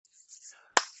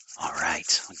All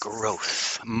right,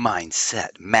 growth,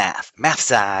 mindset, math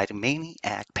side,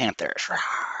 maniac, panthers.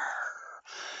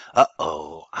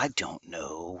 Uh-oh, I don't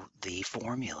know the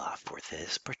formula for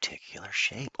this particular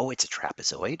shape. Oh, it's a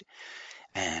trapezoid,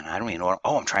 and I don't even know.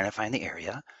 Oh, I'm trying to find the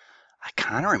area. I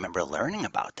kind of remember learning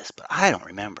about this, but I don't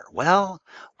remember. Well,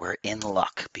 we're in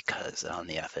luck because on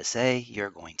the FSA, you're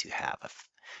going to have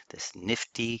this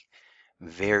nifty,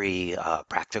 very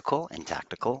practical and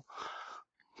tactical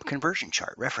conversion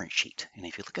chart reference sheet. And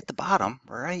if you look at the bottom,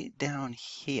 right down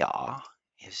here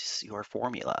is your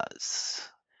formulas.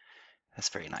 That's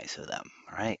very nice of them,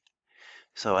 right?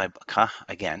 So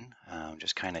again,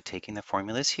 just kind of taking the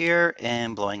formulas here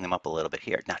and blowing them up a little bit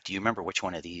here. Now, do you remember which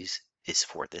one of these is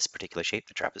for this particular shape,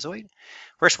 the trapezoid?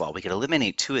 First of all, we could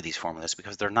eliminate two of these formulas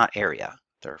because they're not area.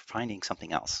 They're finding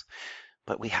something else.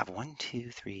 But we have 1,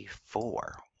 2, 3,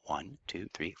 4. 1, 2,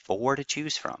 3, 4 to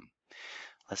choose from.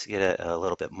 Let's get a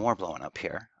little bit more blowing up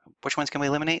here. Which ones can we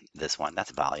eliminate? This one,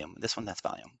 that's volume. This one, that's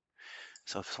volume.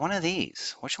 So if it's one of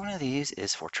these, which one of these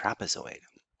is for trapezoid?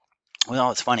 Well,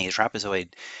 it's funny, a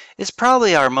trapezoid is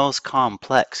probably our most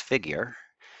complex figure.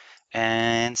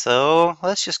 And so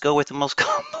let's just go with the most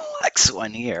complex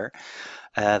one here.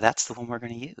 That's the one we're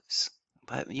going to use.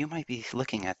 But you might be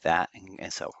looking at that.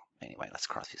 And so anyway, let's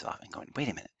cross these off and go, wait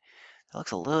a minute. That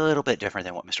looks a little bit different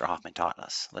than what Mr. Hoffman taught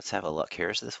us. Let's have a look.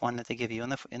 Here's this one that they give you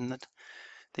in the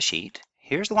sheet.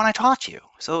 Here's the one I taught you.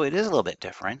 So it is a little bit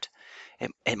different.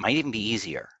 It might even be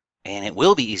easier. And it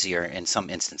will be easier in some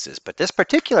instances. But this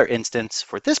particular instance,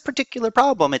 for this particular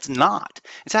problem, it's not.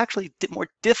 It's actually more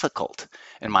difficult,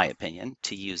 in my opinion,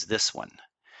 to use this one.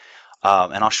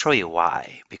 And I'll show you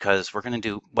why. Because we're going to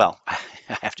do, well, I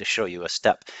have to show you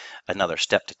another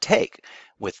step to take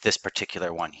with this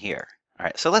particular one here. All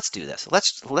right, so let's do this.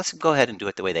 Let's go ahead and do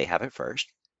it the way they have it first.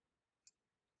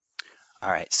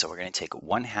 All right, so we're going to take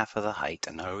 1/2 of the height,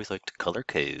 and I always like to color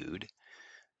code.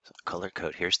 So color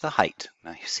code, here's the height.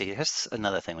 Now you see, here's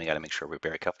another thing we got to make sure we're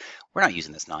very careful. We're not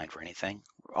using this 9 for anything.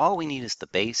 All we need is the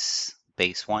base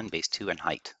 1, base 2, and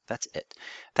height. That's it.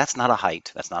 That's not a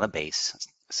height, that's not a base.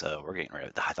 So we're getting rid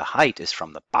of the height is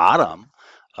from the bottom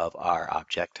of our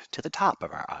object to the top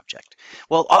of our object.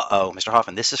 Well, Mr.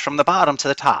 Hoffman, this is from the bottom to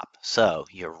the top. So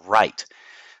you're right.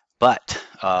 But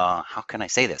how can I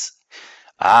say this?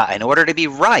 In order to be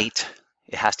right,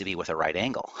 it has to be with a right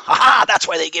angle. Ha! That's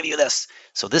why they give you this.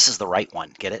 So this is the right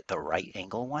one. Get it? The right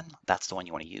angle one? That's the one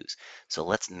you want to use. So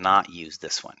let's not use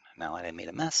this one. Now that I made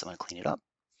a mess, I'm going to clean it up.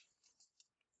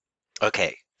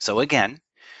 Okay, so again,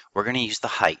 we're going to use the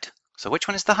height. So which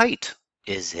one is the height?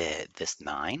 Is it this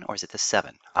 9 or is it the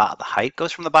 7? The height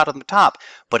goes from the bottom to the top,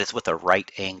 but it's with a right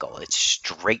angle. It's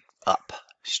straight up.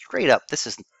 Straight up. This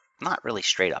is not really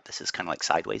straight up. This is kind of like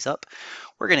sideways up.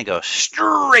 We're going to go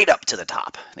straight up to the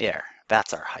top. There.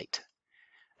 That's our height.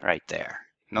 Right there.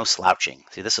 No slouching.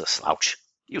 See, this is a slouch.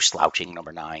 You slouching,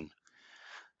 number 9.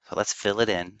 So let's fill it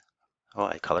in. Oh,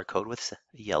 I color code with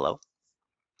yellow.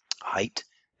 Height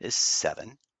is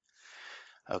 7.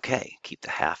 Okay, keep the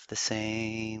half the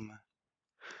same.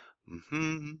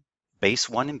 Base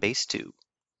 1 and base 2.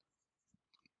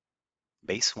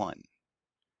 Base 1.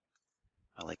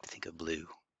 I like to think of blue.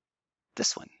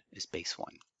 This one is base 1.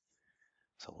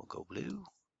 So we'll go blue.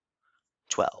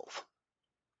 12.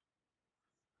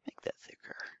 Make that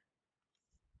thicker.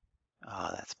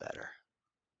 That's better.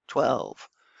 12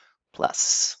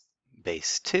 plus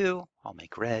base 2, I'll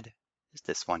make red, is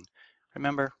this one.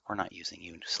 Remember, we're not using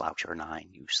you slouch or 9.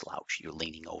 You slouch, you're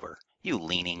leaning over. You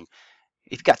leaning.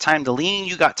 If you got time to lean,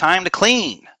 you got time to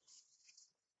clean.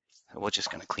 So we're just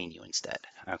going to clean you instead.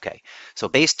 Okay, so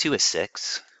base 2 is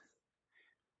 6.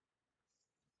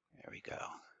 There we go.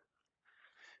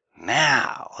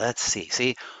 Now, let's see.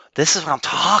 See, this is what I'm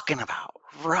talking about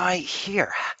right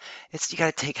here. You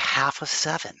got to take half of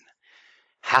 7.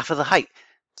 Half of the height.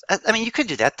 I mean, you could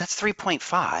do that. That's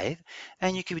 3.5.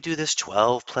 And you could do this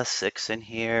 12 plus 6 in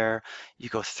here. You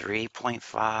go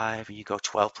 3.5, and you go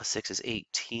 12 plus 6 is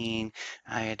 18.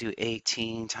 I do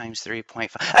 18 times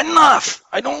 3.5. Enough!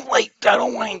 I don't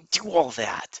want to do all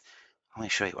that. Let me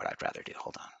show you what I'd rather do.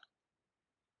 Hold on.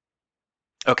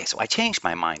 Okay, so I changed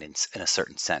my mind in a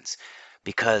certain sense.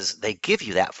 Because they give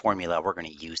you that formula, we're going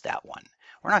to use that one.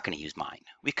 We're not going to use mine.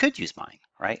 We could use mine,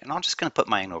 right? And I'm just going to put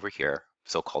mine over here.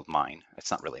 So-called mine.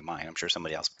 It's not really mine. I'm sure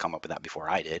somebody else come up with that before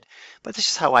I did. But this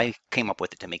is how I came up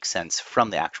with it to make sense from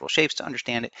the actual shapes to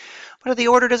understand it. But the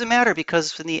order doesn't matter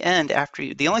because in the end,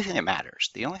 the only thing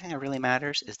that really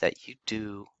matters is that you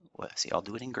do, well, see, I'll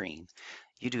do it in green.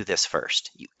 you do this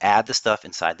first. You add the stuff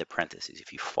inside the parentheses.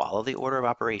 If you follow the order of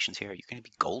operations here, you're going to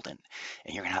be golden.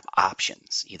 And you're going to have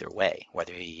options either way,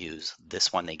 whether you use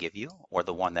this one they give you or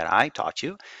the one that I taught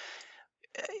you.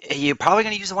 You're probably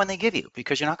going to use the one they give you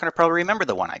because you're not going to probably remember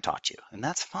the one I taught you. And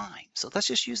that's fine. So let's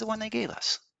just use the one they gave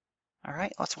us. All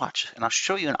right, let's watch. And I'll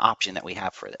show you an option that we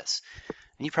have for this.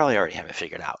 And you probably already have it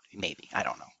figured out. Maybe. I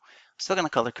don't know. Still going to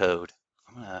color code.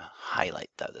 I'm going to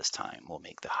highlight that this time. We'll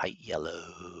make the height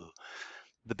yellow.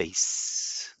 The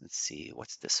base. Let's see.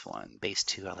 What's this one? Base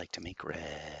 2 I like to make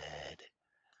red.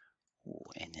 Ooh,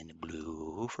 and then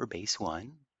blue for base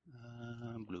 1.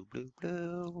 Blue, blue,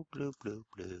 blue, blue, blue,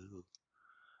 blue.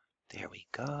 There we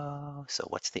go. So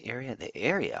what's the area? The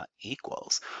area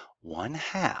equals 1/2.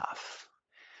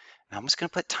 Now I'm just going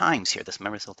to put times here. This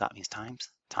remember this little dot means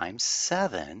times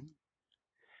 7,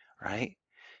 right?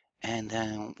 And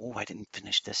then, oh, I didn't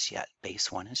finish this yet.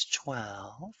 Base 1 is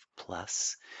 12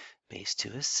 plus base 2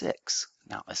 is 6.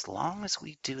 Now, as long as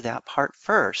we do that part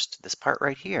first, this part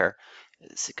right here,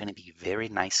 is going to be very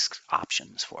nice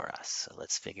options for us. So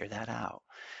let's figure that out.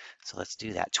 So let's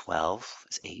do that. 12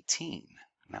 is 18.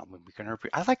 Now we're going to,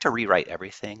 I like to rewrite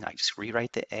everything. I just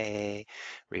rewrite the A,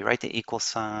 rewrite the equal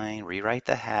sign, rewrite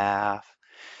the half,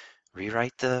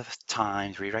 rewrite the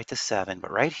times, rewrite the 7.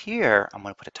 But right here, I'm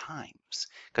going to put a times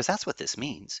because that's what this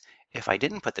means. If I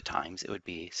didn't put the times, it would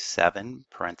be 7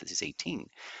 parentheses 18.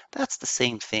 That's the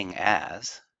same thing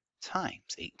as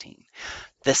times 18.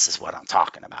 This is what I'm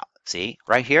talking about. See,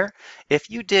 right here, if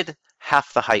you did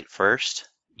half the height first,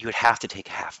 you would have to take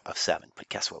half of 7. But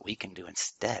guess what we can do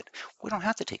instead? We don't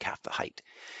have to take half the height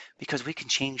because we can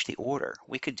change the order.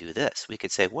 We could do this. We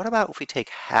could say, what about if we take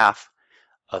half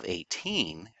of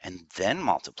 18 and then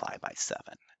multiply by 7?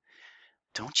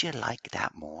 Don't you like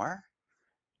that more?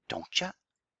 Don't you?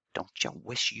 Don't you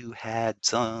wish you had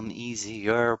some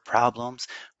easier problems?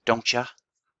 Don't you?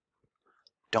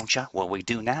 Don't you? Well, we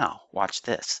do now. Watch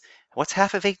this. What's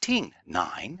half of 18?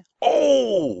 9.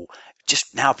 Oh!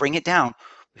 Just now bring it down.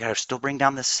 We got to still bring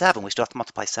down this 7. We still have to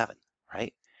multiply 7,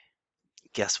 right?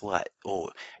 Guess what? Oh,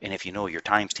 and if you know your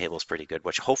times table is pretty good,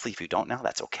 which hopefully if you don't now,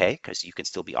 that's okay, because you can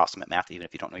still be awesome at math even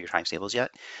if you don't know your times tables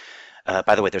yet.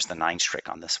 By the way, there's the 9s trick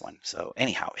on this one. So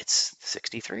anyhow, it's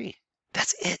 63.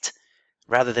 That's it.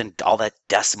 Rather than all that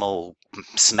decimal,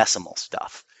 smesimal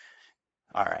stuff.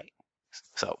 All right.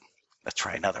 So let's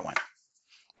try another one.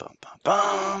 Boom, boom,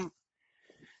 boom.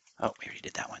 Oh, we already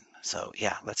did that one. So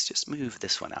yeah, let's just move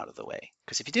this one out of the way.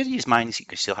 Because if you did use minus, you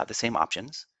could still have the same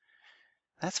options.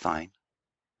 That's fine.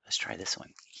 Let's try this one.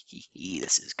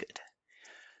 This is good.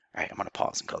 All right, I'm going to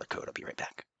pause and color code. I'll be right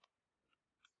back.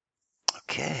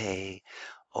 Okay.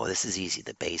 Oh, this is easy.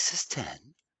 The base is 10.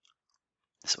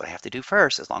 This is what I have to do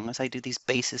first. As long as I do these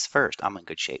bases first, I'm in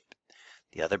good shape.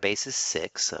 The other base is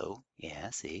 6, so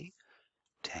yeah, see?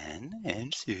 10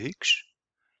 and 6.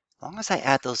 As long as I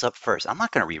add those up first, I'm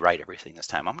not going to rewrite everything this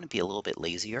time. I'm going to be a little bit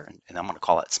lazier, and I'm going to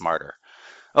call it smarter.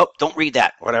 Oh, don't read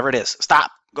that, whatever it is.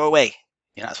 Stop. Go away.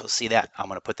 You're not supposed to see that. I'm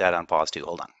going to put that on pause too.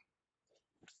 Hold on.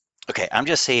 Okay, I'm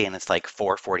just saying it's like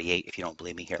 4:48. If you don't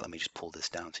believe me, here, let me just pull this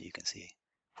down so you can see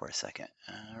for a second.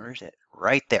 Where's it?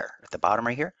 Right there at the bottom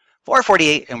right here.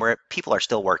 4:48, and where people are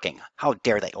still working. How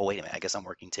dare they? Oh, wait a minute. I guess I'm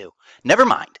working too. Never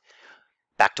mind.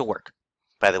 Back to work.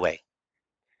 By the way,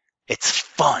 it's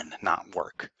fun, not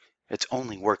work. It's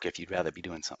only work if you'd rather be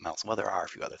doing something else. Well, there are a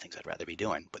few other things I'd rather be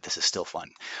doing, but this is still fun.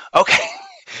 Okay,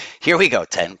 here we go.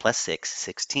 10 plus 6,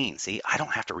 16. See, I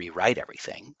don't have to rewrite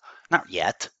everything. Not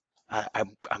yet.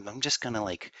 I'm just going to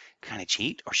like kind of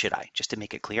cheat, or should I? Just to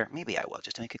make it clear? Maybe I will,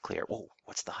 just to make it clear. Whoa,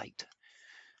 what's the height?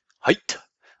 Height.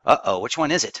 Uh-oh, which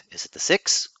one is it? Is it the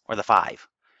 6 or the 5?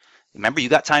 Remember, you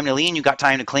got time to lean, you got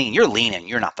time to clean. You're leaning,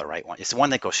 you're not the right one. It's the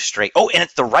one that goes straight. Oh, and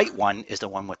it's the right one is the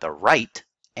one with the right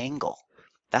angle.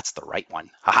 That's the right one.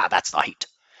 Haha, that's the height.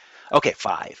 Okay,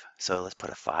 5. So let's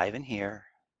put a 5 in here.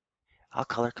 I'll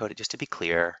color code it just to be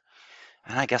clear.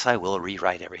 And I guess I will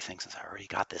rewrite everything since I already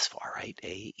got this far, right?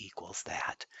 A equals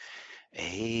that.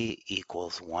 A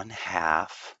equals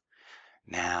 1/2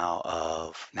 now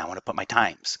of, now I want to put my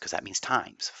times because that means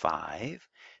times. 5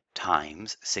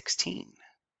 times 16.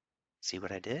 See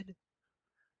what I did?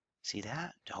 See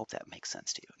that? I hope that makes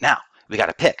sense to you. Now, we got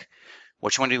to pick.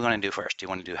 Which one do you want to do first? Do you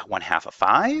want to do 1/2 of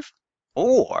 5?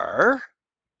 Or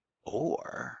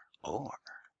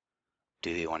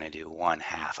do you want to do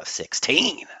 1/2 of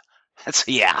 16?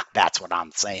 That's what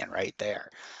I'm saying right there.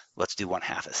 Let's do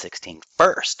 1/2 of 16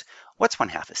 first. What's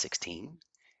 1/2 of 16?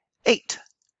 8.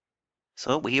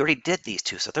 So we already did these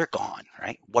two, so they're gone,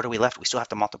 right? What are we left? We still have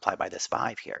to multiply by this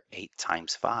 5 here. 8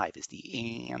 times 5 is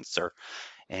the answer.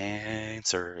 And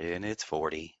it's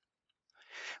 40.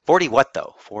 40 what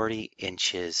though? 40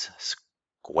 inches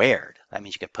squared. That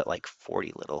means you could put like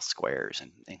 40 little squares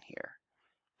in here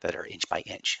that are inch by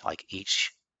inch. Like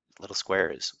each little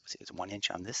square is 1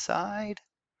 inch on this side,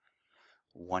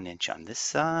 1 inch on this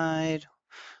side,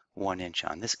 1 inch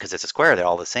on this, because it's a square, they're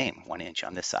all the same, 1 inch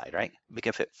on this side, right? We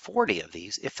can fit 40 of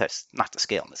these, if that's not to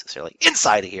scale necessarily,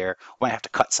 inside of here. We might have to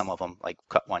cut some of them, like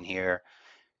cut one here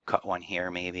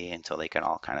maybe, until they can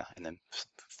all kind of, and then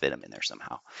fit them in there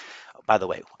somehow. Oh, by the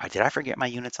way, did I forget my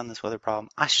units on this weather problem?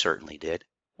 I certainly did.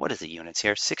 What is the units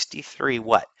here? 63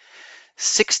 what?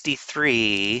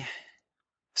 63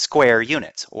 square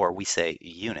units, or we say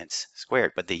units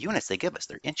squared, but the units they give us,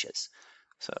 they're inches.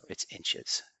 So it's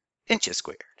inches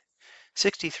squared.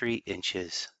 63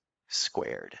 inches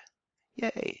squared.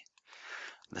 Yay.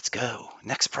 Let's go.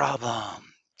 Next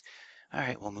problem. All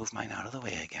right, we'll move mine out of the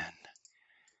way again.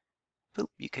 Boop,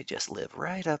 you could just live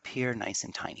right up here nice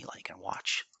and tiny like and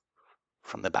watch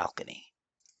from the balcony.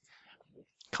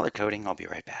 Color coding, I'll be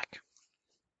right back.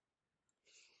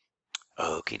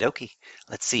 Okie dokie.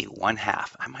 Let's see,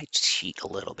 1/2. I might cheat a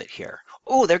little bit here.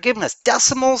 Oh, they're giving us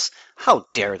decimals? How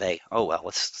dare they? Oh well,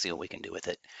 let's see what we can do with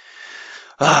it.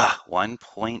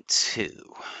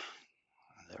 1.2.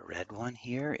 The red one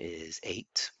here is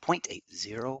 8.8,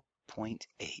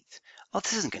 0.8. Oh,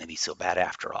 this isn't going to be so bad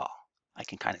after all. I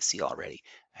can kind of see already.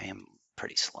 I am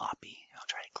pretty sloppy. I'll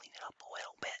try to clean it up a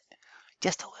little bit.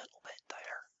 Just a little bit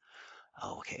there.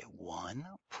 Okay,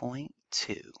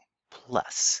 1.2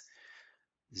 plus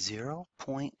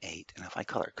 0.8, and if I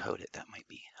color code it, that might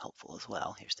be helpful as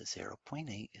well. Here's the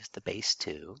 0.8 is the base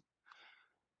 2,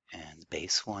 and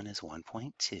base 1 is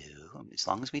 1.2, as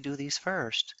long as we do these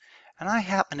first. And I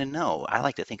happen to know, I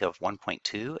like to think of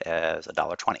 1.2 as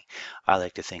 $1.20. I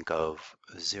like to think of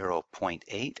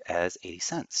 0.8 as 80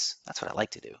 cents. That's what I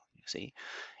like to do. You see,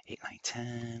 8, 9,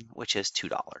 10, which is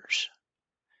 $2.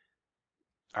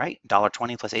 All right,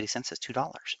 $1.20 plus 80 cents is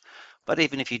 $2. But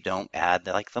even if you don't add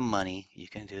the money, you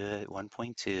can do it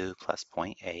 1.2 plus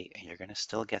 0.8, and you're going to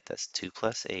still get this. 2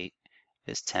 plus 8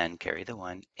 is 10. Carry the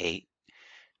 1. 8,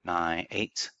 9,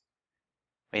 8.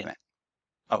 Wait a minute.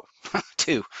 Oh,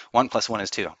 2. 1 plus 1 is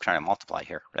 2. I'm trying to multiply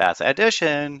here. That's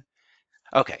addition.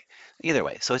 Okay, either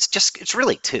way. So it's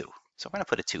really 2. So we're going to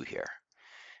put a 2 here.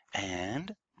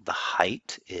 And the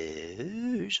height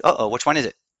is, which one is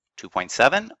it?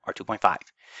 2.7 or 2.5?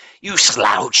 You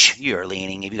slouch! You're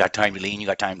leaning. If you got time to lean, you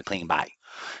got time to clean by.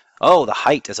 Oh, the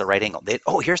height is a right angle.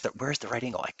 Where's the right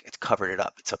angle? It's covered it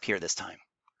up. It's up here this time.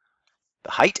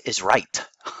 The height is right.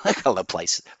 The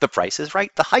price is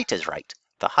right. The height is right.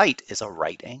 The height is a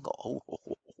right angle.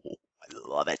 Oh, I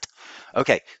love it.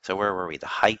 Okay, so where were we? The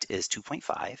height is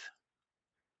 2.5.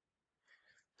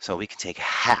 So we can take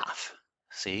half.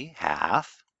 See,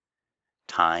 half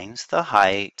times the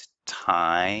height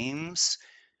times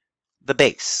the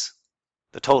base,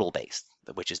 the total base,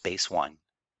 which is base 1,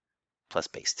 plus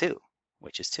base 2,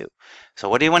 which is 2. So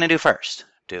what do you want to do first?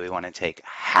 Do we want to take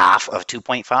half of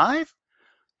 2.5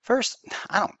 first?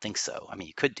 I don't think so. I mean,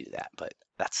 you could do that, but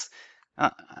that's,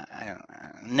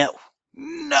 no.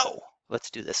 Let's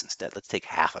do this instead. Let's take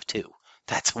half of 2.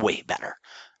 That's way better.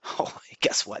 Oh,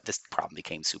 guess what? This problem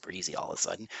became super easy all of a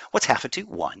sudden. What's half of 2?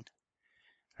 1.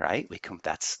 Right?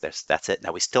 That's it.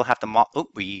 Now we still have to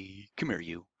come here,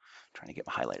 you. Trying to get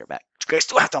my highlighter back. I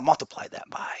still have to multiply that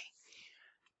by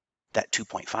that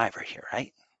 2.5 right here,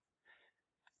 right?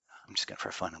 I'm just gonna,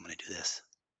 for fun, I'm gonna do this.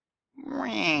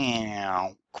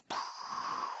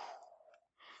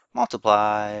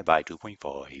 Multiply by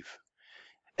 2.5.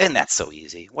 And that's so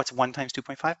easy. What's 1 times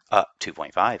 2.5?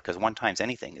 2.5, because 1 times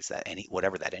anything is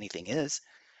whatever that anything is.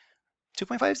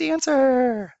 2.5 is the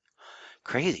answer.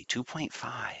 Crazy, 2.5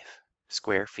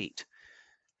 square feet.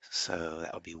 So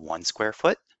that would be 1 square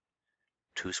foot,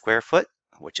 2 square foot,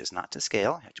 which is not to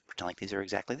scale. I have to pretend like these are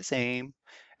exactly the same.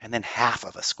 And then half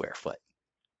of a square foot.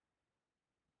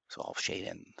 So I'll shade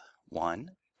in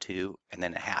 1, 2, and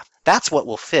then a half. That's what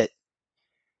will fit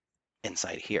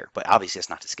inside here. But obviously it's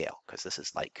not to scale, because this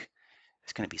is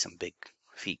it's going to be some big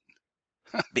feet.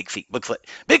 Big feet, Bigfoot.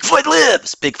 Bigfoot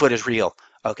lives! Bigfoot is real.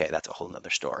 Okay, that's a whole nother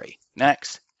story.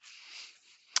 Next.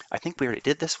 I think we already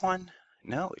did this one.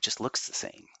 No, it just looks the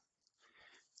same.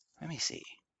 Let me see.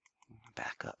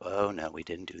 Back up. Oh, no, we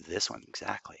didn't do this one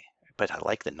exactly. But I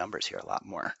like the numbers here a lot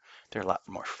more. They're a lot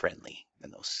more friendly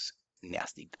than those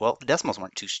nasty. Well, the decimals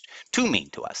weren't too mean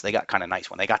to us. They got kind of nice.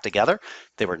 When they got together,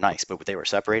 they were nice. But when they were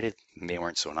separated, they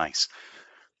weren't so nice.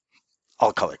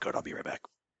 I'll color code. I'll be right back.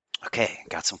 Okay,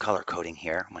 got some color coding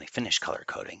here. When I finish color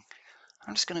coding,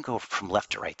 I'm just going to go from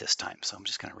left to right this time. So I'm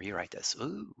just going to rewrite this.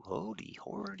 Ooh, holy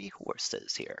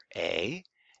horses here. A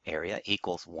area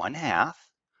equals 1/2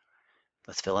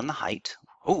 Let's fill in the height.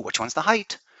 Oh, which one's the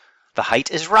height? The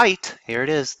height is right. Here it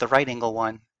is, the right angle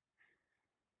one,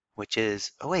 which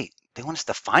is, oh wait, they want us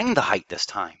to find the height this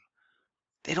time.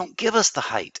 They don't give us the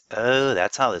height. Oh,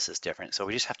 that's how this is different. So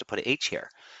we just have to put an H here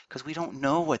because we don't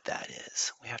know what that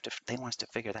is. They want us to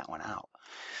figure that one out.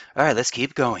 All right, let's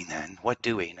keep going then. What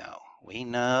do we know? We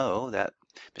know that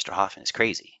Mr. Hoffman is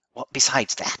crazy. Well,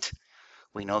 besides that,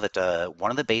 we know that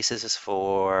one of the bases is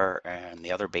 4 and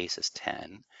the other base is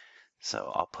 10.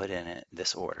 So I'll put in it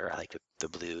this order. I like the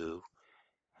blue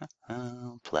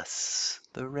plus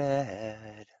the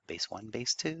red. Base 1,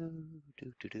 base 2.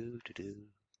 Do, do, do, do, do.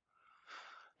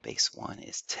 Base 1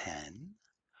 is 10.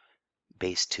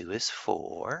 Base 2 is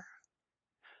 4.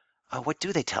 Oh, what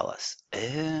do they tell us?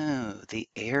 Oh, the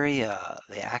area.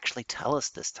 They actually tell us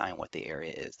this time what the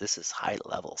area is. This is high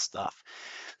level stuff.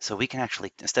 So we can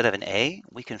actually, instead of an A,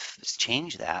 we can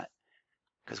change that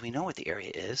because we know what the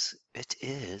area is. It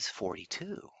is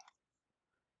 42.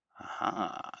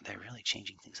 Aha, they're really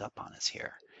changing things up on us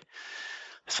here.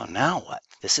 So now what?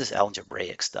 This is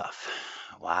algebraic stuff.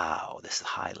 Wow, this is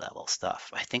high level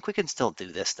stuff. I think we can still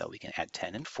do this though. We can add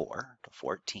 10 and 4 to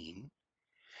 14.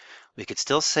 We could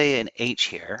still say an H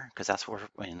here because that's where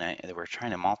we're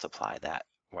trying to multiply that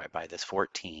by this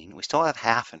 14. We still have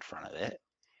half in front of it.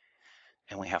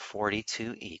 And we have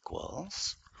 42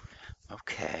 equals.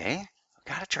 Okay, I've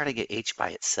got to try to get H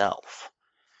by itself.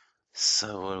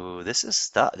 So this is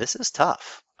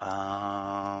tough.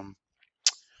 How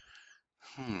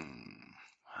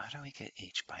do we get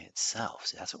H by itself?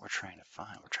 See, that's what we're trying to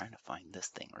find. We're trying to find this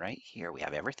thing right here. We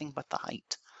have everything but the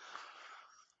height.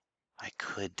 I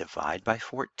could divide by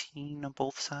 14 on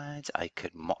both sides. I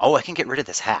can get rid of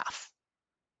this half.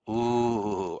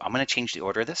 Ooh, I'm going to change the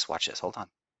order of this. Watch this. Hold on.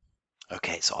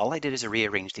 Okay, so all I did is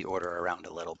rearrange the order around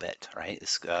a little bit, right?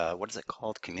 This, what is it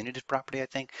called? Commutative property, I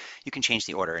think. You can change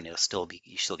the order and you still get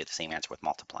the same answer with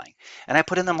multiplying. And I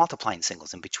put in the multiplying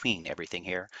singles in between everything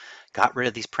here. Got rid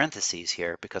of these parentheses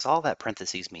here because all that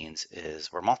parentheses means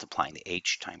is we're multiplying the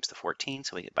h times the 14.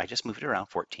 So I just moved it around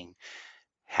 14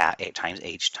 times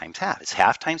h times half. It's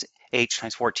half times h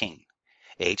times 14.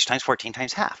 H times 14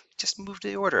 times half. Just move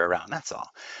the order around, that's all.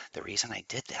 The reason I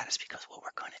did that is because what we're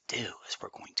going to do is we're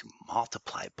going to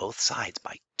multiply both sides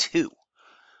by 2,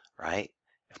 right?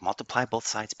 Multiply both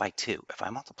sides by 2. If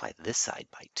I multiply this side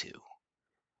by 2,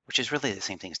 which is really the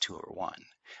same thing as 2 over 1,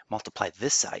 multiply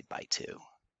this side by 2,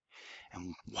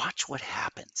 and watch what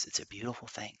happens. It's a beautiful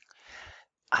thing.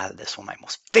 This is one of my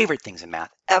most favorite things in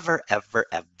math ever, ever,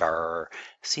 ever.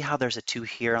 See how there's a 2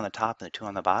 here on the top and a 2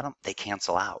 on the bottom? They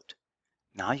cancel out.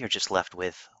 Now you're just left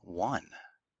with 1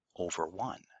 over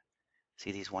 1.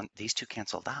 See, these two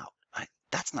canceled out.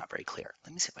 That's not very clear.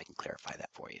 Let me see if I can clarify that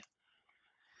for you.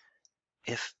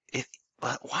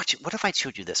 Watch it. What if I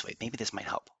showed you this way? Maybe this might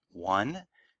help. 1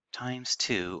 times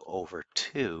 2 over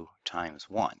 2 times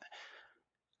 1.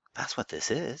 That's what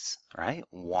this is, right?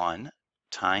 1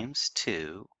 times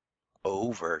 2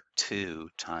 over 2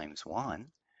 times 1.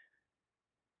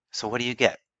 So what do you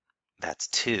get? That's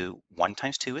 2. 1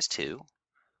 times 2 is 2.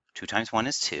 2 times 1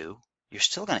 is 2. You're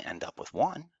still going to end up with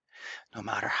 1. No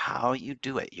matter how you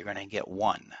do it, you're going to get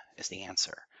 1 is the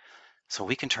answer. So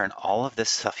we can turn all of this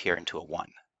stuff here into a 1.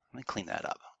 Let me clean that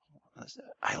up.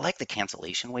 I like the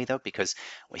cancellation way though, because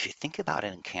if you think about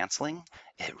it in canceling,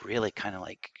 it really kind of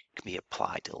like can be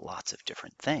applied to lots of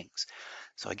different things.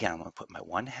 So again, I'm going to put my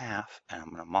 1/2 and I'm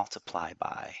going to multiply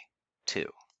by 2.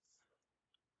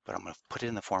 But I'm going to put it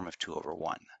in the form of 2 over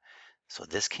 1. So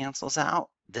this cancels out,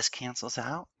 this cancels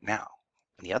out. Now,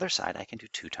 on the other side, I can do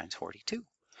 2 times 42.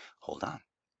 Hold on.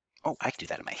 Oh, I can do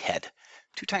that in my head.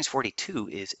 2 times 42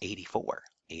 is 84.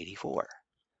 84,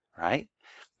 right?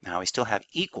 Now we still have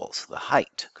equals the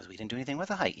height, because we didn't do anything with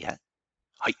the height yet.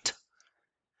 Height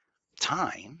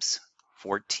times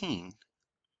 14,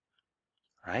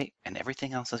 right? And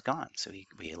everything else is gone. So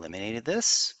we eliminated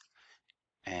this,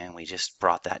 and we just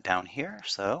brought that down here.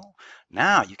 So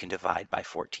now you can divide by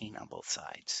 14 on both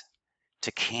sides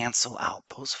to cancel out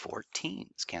those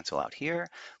 14s. Cancel out here,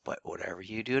 but whatever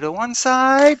you do to one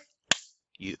side,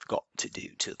 you've got to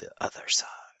do to the other side.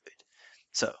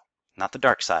 So, not the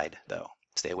dark side, though.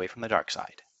 Stay away from the dark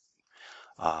side.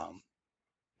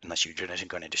 Unless you're just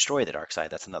going to destroy the dark side,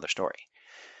 that's another story.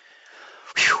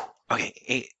 Whew.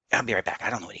 Okay, I'll be right back. I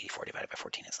don't know what 84 divided by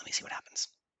 14 is. Let me see what happens.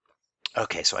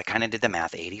 Okay, so I kind of did the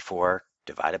math. 84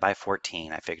 divided by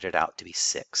 14, I figured it out to be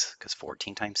 6, because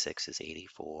 14 times 6 is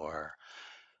 84,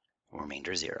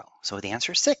 remainder 0. So the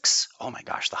answer is 6. Oh my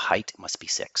gosh, the height must be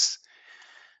 6.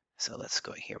 So let's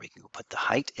go here. We can go put the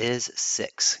height is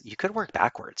 6. You could work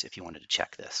backwards if you wanted to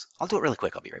check this. I'll do it really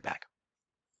quick. I'll be right back.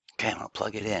 Okay, I'm going to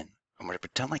plug it in. I'm going to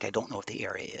pretend like I don't know what the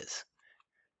area is.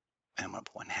 And I'm going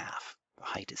to put 1/2. The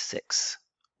height is 6.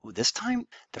 Ooh, this time,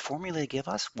 the formula they give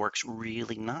us works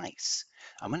really nice.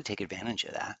 I'm going to take advantage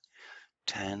of that.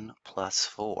 10 plus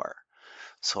 4.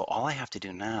 So all I have to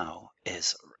do now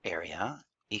is area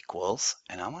equals,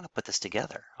 and I'm going to put this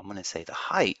together. I'm going to say the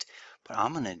height, but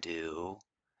I'm going to do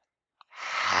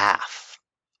half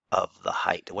of the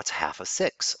height. What's half of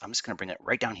 6? I'm just going to bring it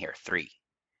right down here, 3.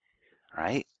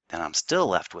 Right? Then I'm still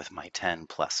left with my 10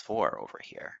 plus 4 over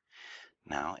here.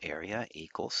 Now area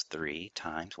equals 3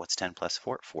 times, what's 10 plus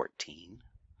 4? 14.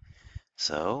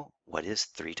 So what is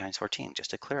 3 times 14?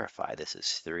 Just to clarify, this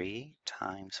is 3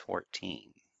 times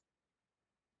 14.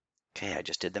 Okay, I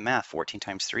just did the math. 14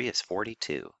 times 3 is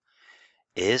 42.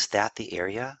 Is that the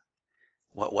area?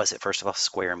 What was it, first of all,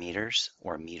 square meters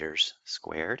or meters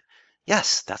squared?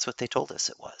 Yes, that's what they told us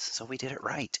it was. So we did it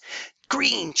right.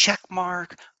 Green check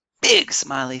mark, big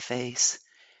smiley face.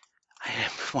 I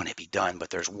want to be done, but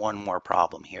there's one more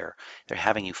problem here. They're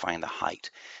having you find the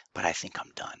height, but I think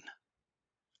I'm done.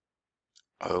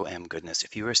 OM goodness,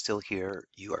 if you are still here,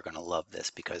 you are going to love this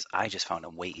because I just found a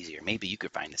way easier. Maybe you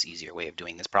could find this easier way of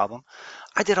doing this problem.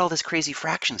 I did all this crazy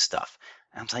fraction stuff.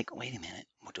 And I was like, wait a minute,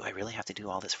 do I really have to do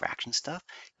all this fraction stuff?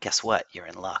 Guess what? You're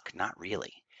in luck. Not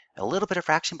really. A little bit of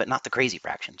fraction, but not the crazy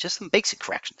fraction, just some basic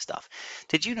fraction stuff.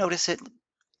 Did you notice it?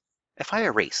 If I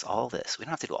erase all this, we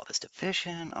don't have to do all this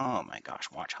division. Oh my gosh,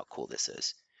 watch how cool this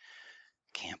is.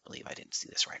 Can't believe I didn't see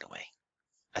this right away.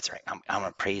 That's right. I'm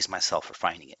going to praise myself for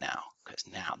finding it now because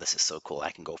now this is so cool.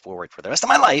 I can go forward for the rest of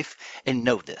my life and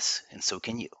know this, and so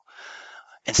can you.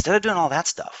 Instead of doing all that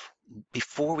stuff,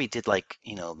 before we did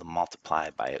the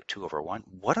multiply by 2 over 1,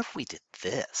 what if we did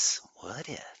this? What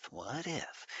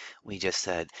if we just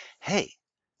said, hey,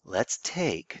 let's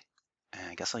take, and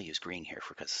I guess I'll use green here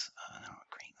because, no,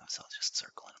 green, so I'll just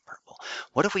circle in purple.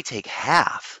 What if we take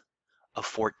half of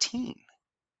 14?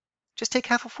 Just take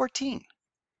half of 14.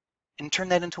 And turn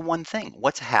that into one thing.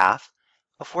 What's half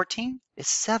of 14? It's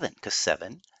 7, because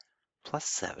 7 plus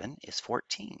 7 is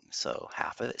 14. So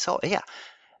half of it. So yeah,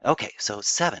 okay. So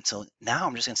 7. So now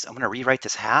I'm going to rewrite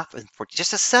this half and for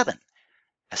just a 7.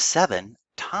 A 7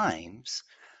 times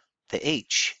the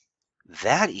h.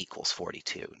 That equals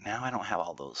 42. Now I don't have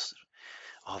all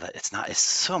that. It's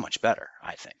so much better,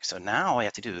 I think. So now all I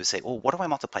have to do is say, well, what do I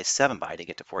multiply 7 by to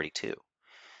get to 42?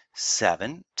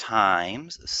 7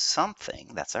 times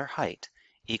something, that's our height,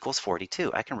 equals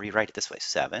 42. I can rewrite it this way.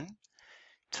 7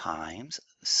 times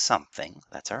something,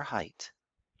 that's our height,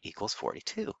 equals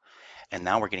 42. And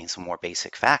now we're getting some more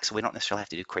basic facts, so we don't necessarily have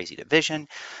to do crazy division.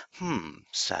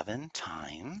 7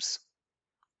 times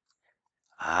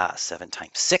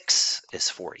 6 is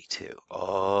 42.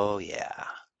 Oh, yeah.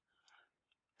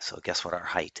 So guess what our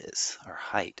height is? Our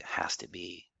height has to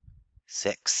be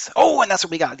 6. Oh, and that's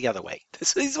what we got the other way.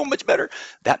 This is so much better.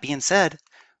 That being said,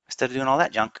 instead of doing all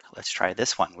that junk, let's try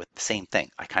this one with the same thing.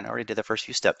 I kind of already did the first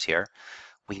few steps here.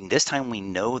 This time we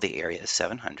know the area is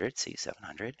 700. See,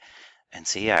 700. And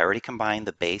see, I already combined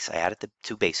the base. I added the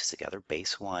two bases together,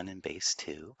 base 1 and base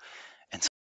 2. And so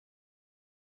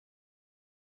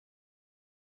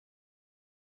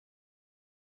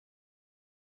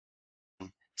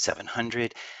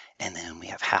 700. And then we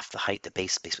have half the height, the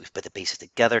base, we put the bases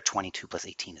together. 22 plus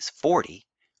 18 is 40,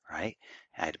 right?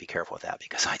 I had to be careful with that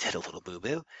because I did a little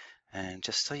boo-boo. And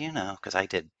just so you know, because I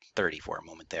did 30 for a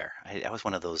moment there. I was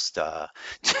one of those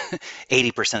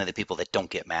 80% of the people that don't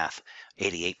get math,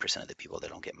 88% of the people that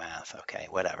don't get math. Okay,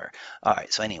 whatever. All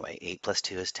right, so anyway, 8 plus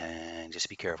 2 is 10. Just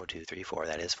be careful, 2, 3, 4.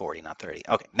 That is 40, not 30.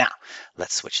 Okay, now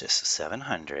let's switch this to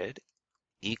 700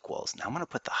 equals. Now I'm going to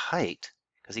put the height,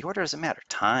 because the order doesn't matter,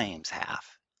 times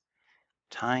half,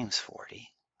 times 40.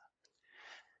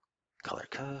 Color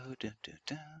code.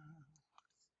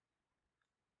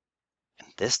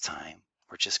 And this time,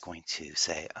 we're just going to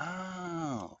say,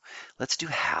 oh, let's do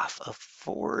half of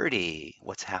 40.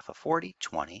 What's half of 40?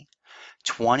 20.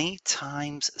 20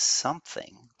 times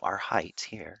something, our height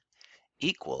here,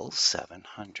 equals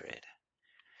 700.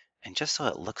 And just so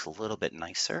it looks a little bit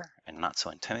nicer and not so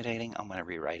intimidating, I'm going to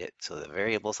rewrite it. So the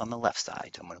variable's on the left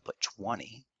side. I'm going to put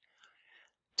 20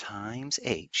 times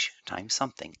h times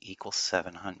something equals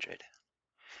 700.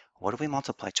 What do we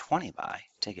multiply 20 by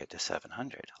to get to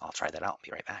 700? I'll try that out and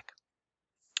be right back.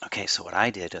 Okay, so what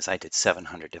I did is I did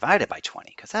 700 divided by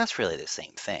 20, because that's really the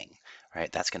same thing,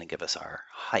 right? That's going to give us our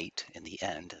height in the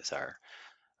end as our,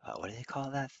 what do they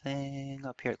call that thing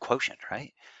up here? Quotient,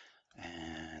 right?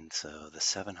 And so the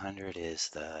 700 is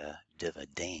the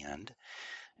dividend,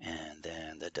 and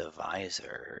then the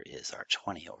divisor is our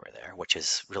 20 over there, which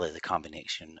is really the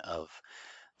combination of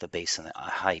the base and the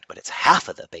height, but it's half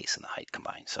of the base and the height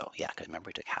combined. So yeah, because remember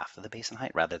we took half of the base and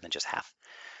height rather than just half.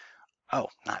 Oh,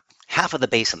 not half of the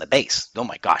base and the base. Oh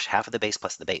my gosh, half of the base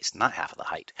plus the base, not half of the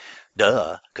height.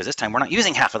 Duh, because this time we're not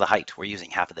using half of the height. We're using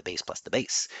half of the base plus the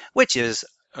base, which is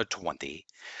a 20.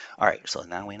 All right, so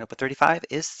now we end up with 35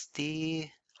 is the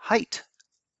height.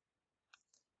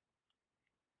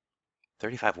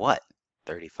 35 what?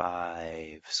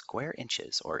 35 square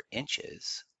inches or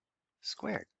inches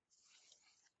squared.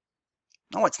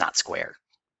 No, it's not square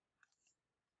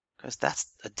because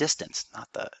that's a distance, not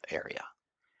the area.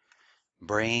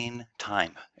 Brain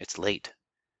time. It's late.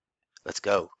 Let's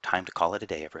go. Time to call it a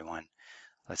day, everyone.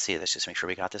 Let's see. Let's just make sure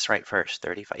we got this right first.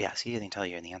 35. Yeah, see, I didn't tell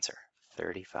you in the answer.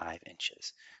 35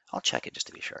 inches. I'll check it just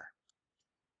to be sure.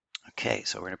 Okay,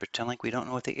 so we're going to pretend like we don't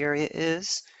know what the area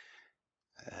is.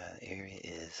 The area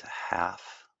is half.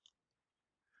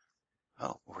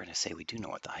 Oh, we're going to say we do know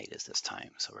what the height is this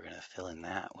time. So we're going to fill in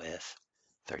that with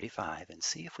 35 and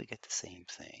see if we get the same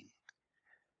thing.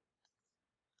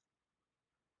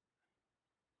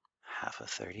 Half of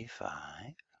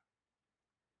 35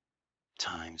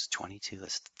 times 22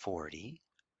 is 40.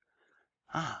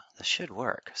 Ah, this should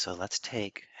work. So let's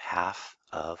take half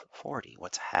of 40.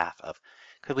 What's half of?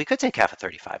 Because we could take half of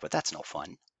 35, but that's no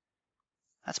fun.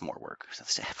 That's more work.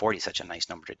 40 is such a nice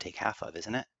number to take half of,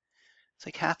 isn't it? It's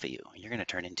like half of you. You're going to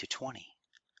turn into 20.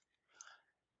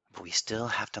 But we still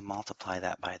have to multiply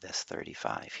that by this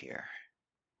 35 here.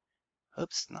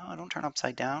 Oops, no, don't turn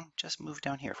upside down. Just move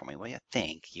down here for me, will you?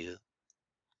 Thank you.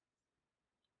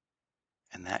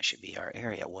 And that should be our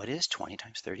area. What is 20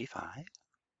 times 35?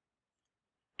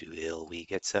 Will we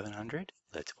get 700?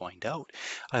 Let's find out.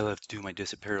 I love to do my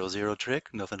disappear zero trick.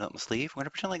 Nothing up my sleeve. We're going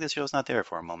to pretend like this zero's not there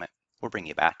for a moment. We'll bring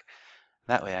you back.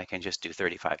 That way I can just do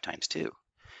 35 times 2.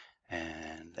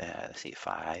 And let's see,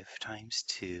 5 times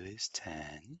 2 is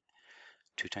 10.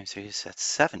 2 times 3 is that's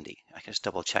 70. I can just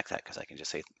double check that because I can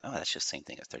just say, oh, that's just the same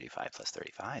thing as 35 plus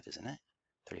 35, isn't it?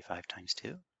 35 times 2,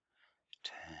 10.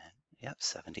 Yep,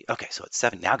 70. Okay, so it's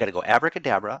 70. Now I got to go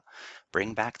abracadabra,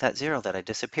 bring back that 0 that I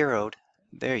disappeared.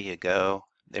 There you go.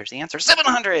 There's the answer,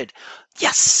 700.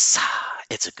 Yes,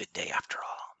 it's a good day after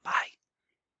all.